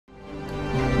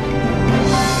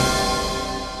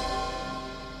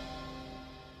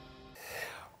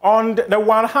On the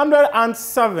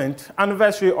 107th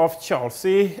anniversary of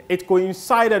Chelsea, it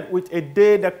coincided with a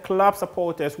day the club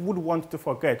supporters would want to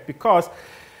forget because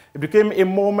it became a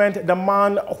moment the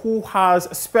man who has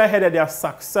spearheaded their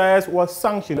success was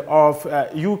sanctioned of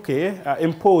UK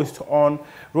imposed on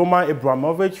Roman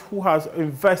Abramovich, who has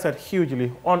invested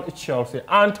hugely on Chelsea.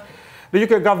 And the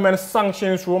UK government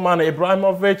sanctions Roman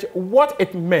Abramovich. What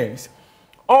it means,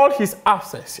 all his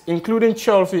assets, including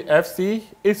Chelsea FC,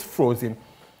 is frozen.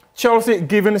 Chelsea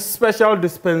given special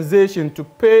dispensation to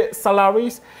pay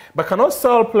salaries, but cannot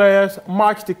sell players,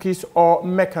 match tickets, or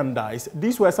merchandise.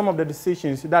 These were some of the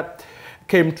decisions that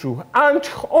came through. And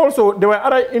also, there were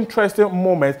other interesting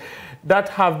moments that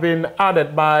have been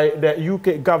added by the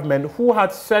UK government, who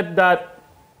had said that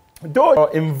though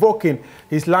invoking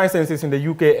his licenses in the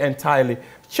UK entirely,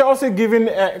 Chelsea given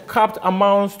capped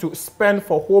amounts to spend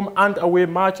for home and away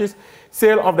matches.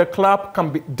 Sale of the club can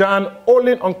be done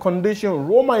only on condition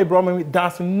Roman Abramovich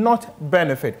does not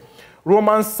benefit.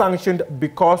 Roman sanctioned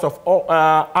because of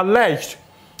alleged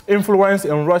influence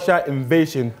in Russia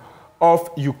invasion of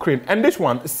Ukraine. And this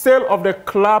one, sale of the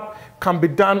club can be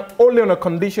done only on a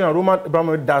condition Roman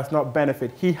Abramovich does not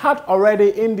benefit. He had already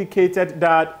indicated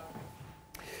that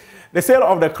the sale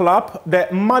of the club, the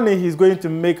money he's going to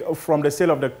make from the sale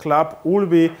of the club will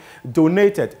be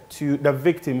donated to the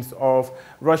victims of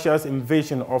Russia's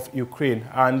invasion of Ukraine.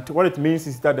 And what it means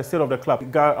is that the sale of the club,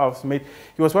 Gareth Smith,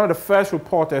 he was one of the first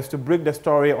reporters to break the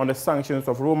story on the sanctions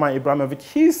of Roman Abramovich.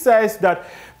 He says that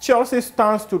Chelsea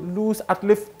stands to lose at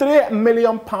least £3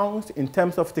 million in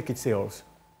terms of ticket sales.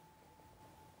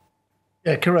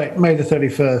 Yeah, correct. May the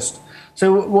 31st.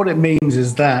 So what it means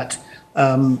is that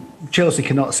Chelsea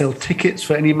cannot sell tickets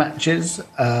for any matches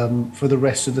for the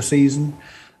rest of the season.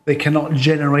 They cannot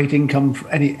generate income,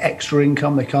 any extra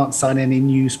income. They can't sign any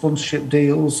new sponsorship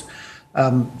deals.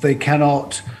 They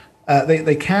cannot.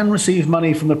 They can receive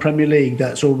money from the Premier League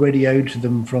that's already owed to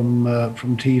them from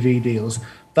TV deals.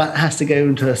 That has to go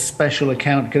into a special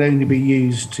account. It can only be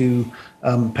used to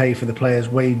pay for the players'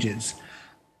 wages.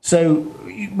 So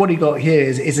what he got here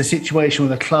is a situation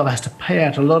where the club has to pay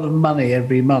out a lot of money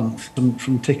every month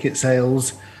from ticket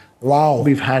sales. Wow.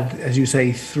 We've had, as you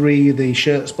say, 3, the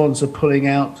shirt sponsor pulling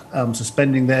out,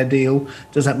 suspending their deal.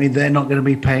 Does that mean they're not going to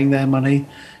be paying their money?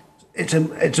 It's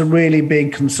a really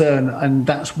big concern, and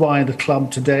that's why the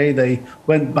club today, they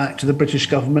went back to the British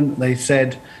government. They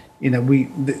said, you know,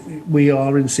 we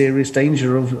are in serious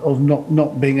danger of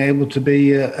not being able to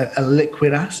be a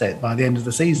liquid asset by the end of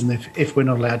the season if we're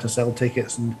not allowed to sell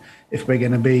tickets and if we're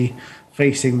going to be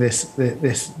facing this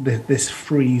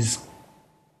freeze.